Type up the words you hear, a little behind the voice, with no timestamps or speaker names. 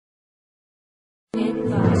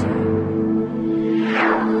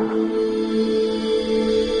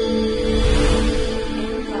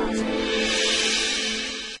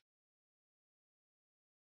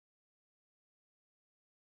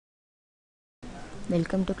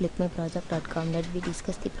Welcome to clickmyproject.com. Let we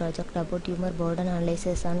discuss the project about tumor board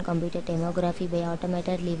analysis on computer tomography by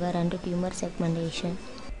automated liver and tumor segmentation.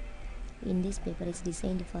 In this paper is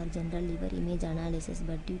designed for general liver image analysis,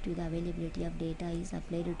 but due to the availability of data is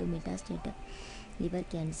applied to metastatic liver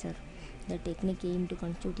cancer. The technique aimed to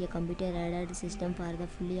constitute a computer-aided system for the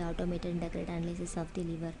fully automated integrated analysis of the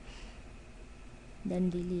liver.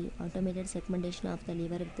 Then the automated segmentation of the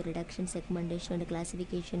liver with reduction segmentation and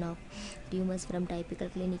classification of tumors from typical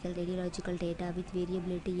clinical radiological data with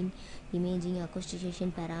variability in imaging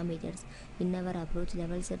acquisition parameters. In our approach,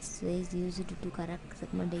 level sets is used to correct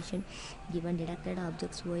segmentation given detected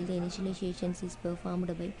objects, while the initialization is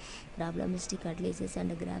performed by probabilistic analysis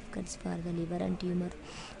and graph cuts for the liver and tumor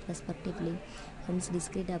respectively. Hence,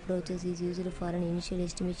 discrete approaches is used for an initial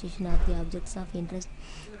estimation of the objects of interest,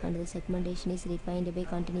 and the segmentation is refined by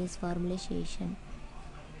continuous formalization.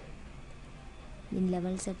 In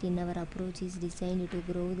level set, in our approach is designed to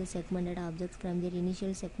grow the segmented objects from their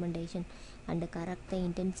initial segmentation and correct the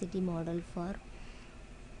intensity model for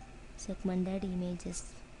segmented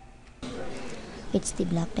images. It's the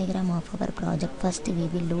block diagram of our project. First, we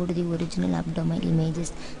will load the original abdominal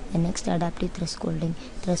images. The next, adaptive thresholding.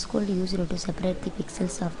 Threshold used to separate the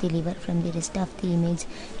pixels of the liver from the rest of the image.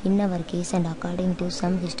 In our case, and according to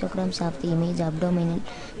some histograms of the image, abdominal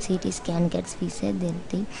CT scan gets fixed with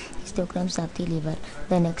the histograms of the liver.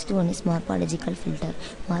 The next one is morphological filter.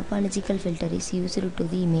 Morphological filter is used to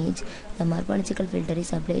the image. The morphological filter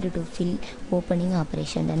is applied to fill opening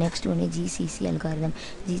operation. The next one is GCC algorithm.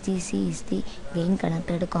 GCC is the gain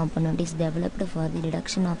connected component is developed for the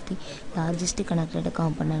reduction of the largest connected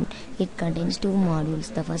component. It contains two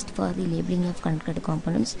modules, the first for the labeling of connected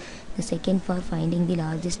components, the second for finding the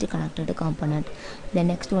largest connected component. The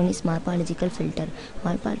next one is morphological filter.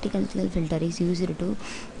 Morphological filter is used to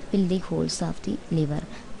fill the holes of the liver.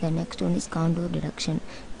 The next one is contour reduction.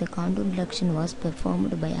 The contour reduction was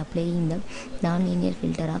performed by applying the nonlinear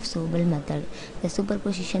filter of Sobel method. The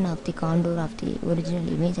superposition of the contour of the original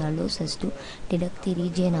image allows us to detect the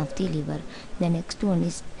region of the liver. The next one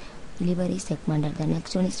is liver is segmented. The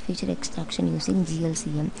next one is feature extraction using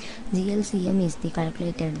GLCM. GLCM is the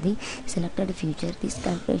calculated the selected feature. This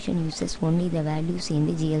calculation uses only the values in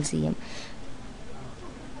the GLCM.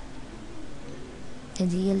 The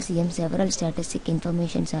GLCM, several statistic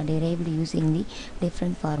informations are derived using the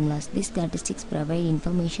different formulas. These statistics provide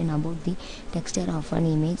information about the texture of an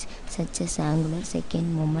image, such as angular,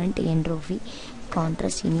 second moment, entropy,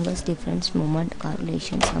 contrast, inverse difference, moment,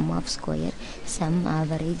 correlation, sum of square, sum,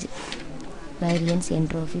 average, variance,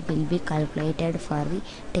 entropy will be calculated for the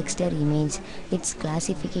texture image. Its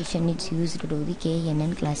classification is used to do the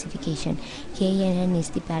KNN classification. KNN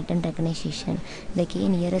is the pattern recognition. The K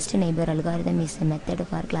nearest neighbor algorithm is a method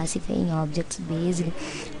for classifying objects based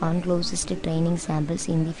on closest training samples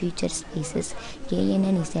in the feature spaces.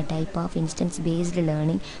 KNN is a type of instance-based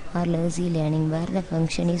learning or lazy learning where the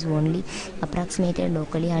function is only approximated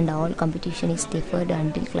locally and all computation is deferred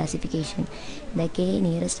until classification. The K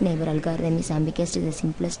nearest neighbor algorithm is ambiguous to the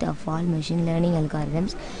simplest of all machine learning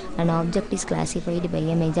algorithms. An object is classified by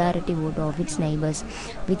a majority vote of its neighbors,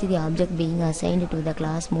 with the object being assigned to the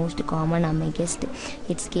class most common amongst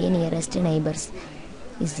its K nearest neighbors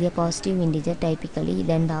is a positive integer typically,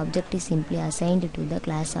 then the object is simply assigned to the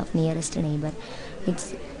class of nearest neighbor.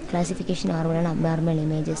 Its classification are on abnormal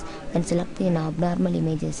images. Then select the abnormal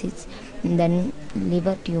images. Then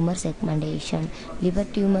liver tumor segmentation. Liver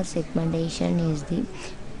tumor segmentation is the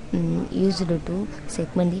used to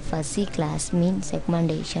segment the fuzzy class mean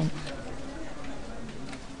segmentation.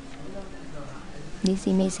 This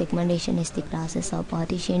image segmentation is the process of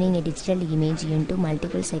partitioning a digital image into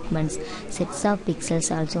multiple segments, sets of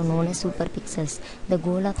pixels also known as superpixels. The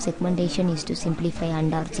goal of segmentation is to simplify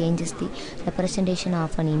and or changes the representation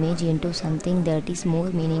of an image into something that is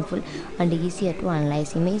more meaningful and easier to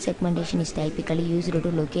analyze. Image segmentation is typically used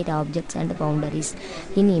to locate objects and boundaries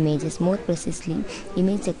in images. More precisely,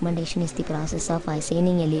 image segmentation is the process of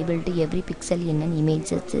assigning a label to every pixel in an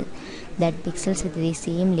image that pixels with the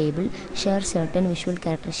same label share certain visual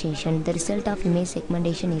characterization. The result of image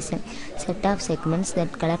segmentation is a set of segments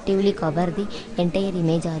that collectively cover the entire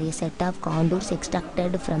image or a set of contours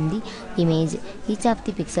extracted from the image. Each of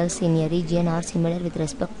the pixels in a region are similar with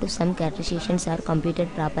respect to some characterizations or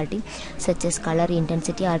computed property such as color,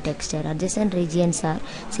 intensity or texture. Adjacent regions are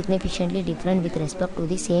significantly different with respect to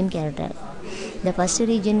the same character. The first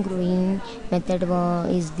region growing method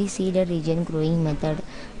is the seeded region growing method.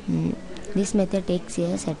 This method takes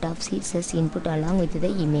a set of seeds as input along with the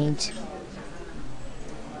image.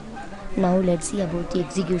 Now let's see about the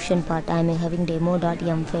execution part. I am having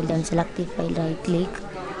demo.m file, then select the file, right click,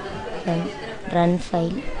 then run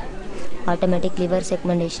file, automatic liver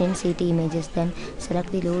segmentation CT images. Then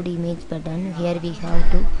select the load image button. Here we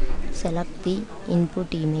have to select the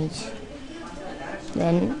input image.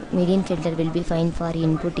 Then median filter will be fine for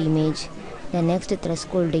input image. The next,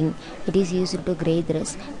 thresholding. It is used to grade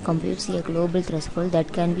thresh, computes a global threshold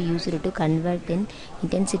that can be used to convert an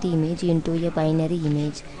intensity image into a binary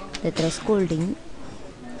image. The thresholding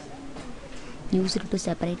used to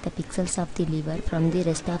separate the pixels of the liver from the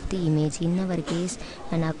rest of the image. In our case,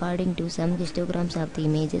 and according to some histograms of the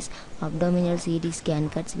images, abdominal CT scan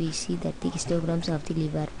cuts, we see that the histograms of the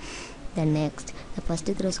liver. The next, the first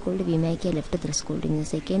threshold we make a left thresholding. The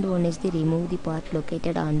second one is the remove the part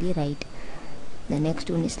located on the right. The next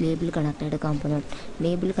one is label connected component.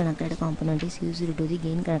 Label connected component is used to the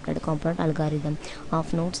gain connected component algorithm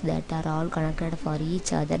of nodes that are all connected for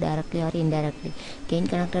each other directly or indirectly. Gain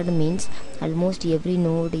connected means almost every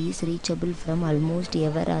node is reachable from almost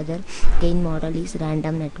every other. Gain model is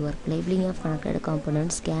random network. Labeling of connected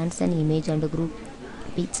components scans an image and group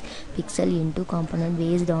each pixel into component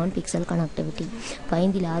based on pixel connectivity.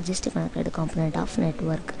 Find the largest connected component of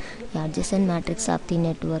network. The adjacent matrix of the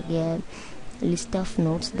network. A list of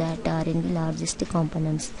nodes that are in the largest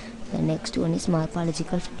components. The next one is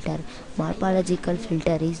morphological filter. Morphological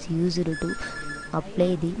filter is used to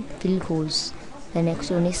apply the fill holes. The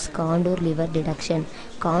next one is contour lever deduction.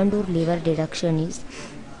 Contour lever deduction is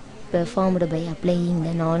performed by applying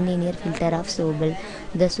the nonlinear filter of Sobel.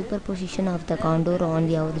 The superposition of the contour on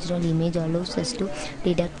the original image allows us to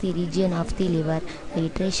deduct the region of the liver. The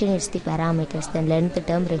iteration is the parameters, the length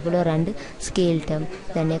term, regular and scale term.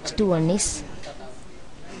 The next one is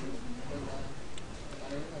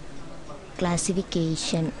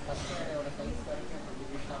classification.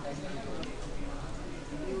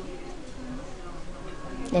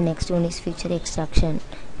 The next one is feature extraction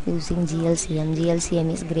using GLCM.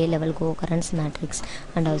 GLCM is gray level co-occurrence matrix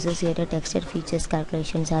and associated texture features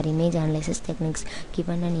calculations are image analysis techniques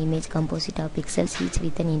given an image composite of pixels each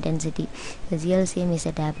with an intensity. The GLCM is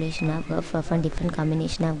a tabulation of often different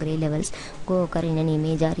combination of gray levels co-occur in an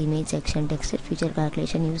image or image section. Texture feature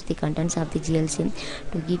calculation use the contents of the GLCM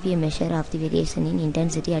to give a measure of the variation in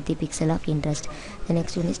intensity at the pixel of interest. The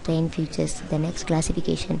next one is train features. The next,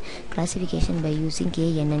 classification. Classification by using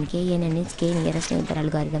KNN. KNN is K nearest neighbor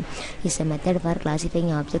algorithm. Is a method for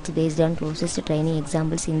classifying objects based on closest training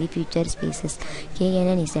examples in the future spaces.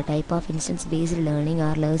 KNN is a type of instance-based learning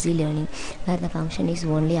or lazy learning where the function is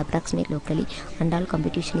only approximate locally and all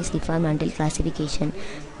computation is deformed until classification.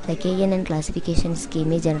 The KNN classification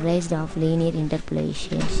scheme is generalized of linear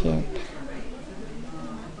interpolation.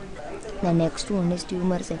 The next one is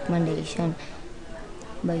tumor segmentation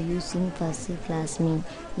by using fuzzy class mean.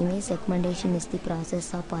 Image segmentation is the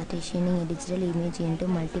process of partitioning a digital image into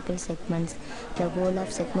multiple segments. The goal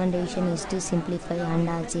of segmentation is to simplify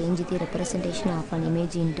and change the representation of an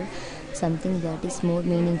image into something that is more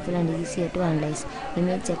meaningful and easier to analyze.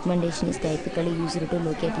 Image segmentation is typically used to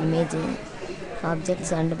locate image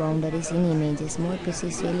objects and boundaries in images. More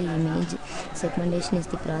precisely, image segmentation is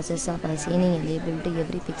the process of assigning a label to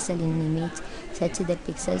every pixel in an image such that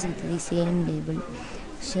pixels with the same label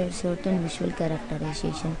share certain visual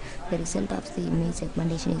characterization. The result of the image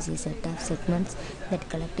segmentation is a set of segments that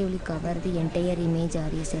collectively cover the entire image or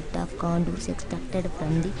a set of contours extracted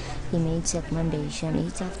from the image segmentation.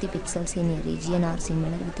 Each of the pixels in a region are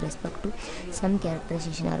similar with respect to some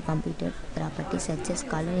characterization or computed properties such as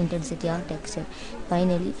color, intensity or texture.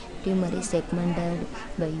 Finally, tumor is segmented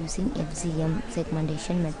by using FZM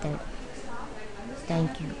segmentation method.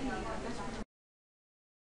 Thank you.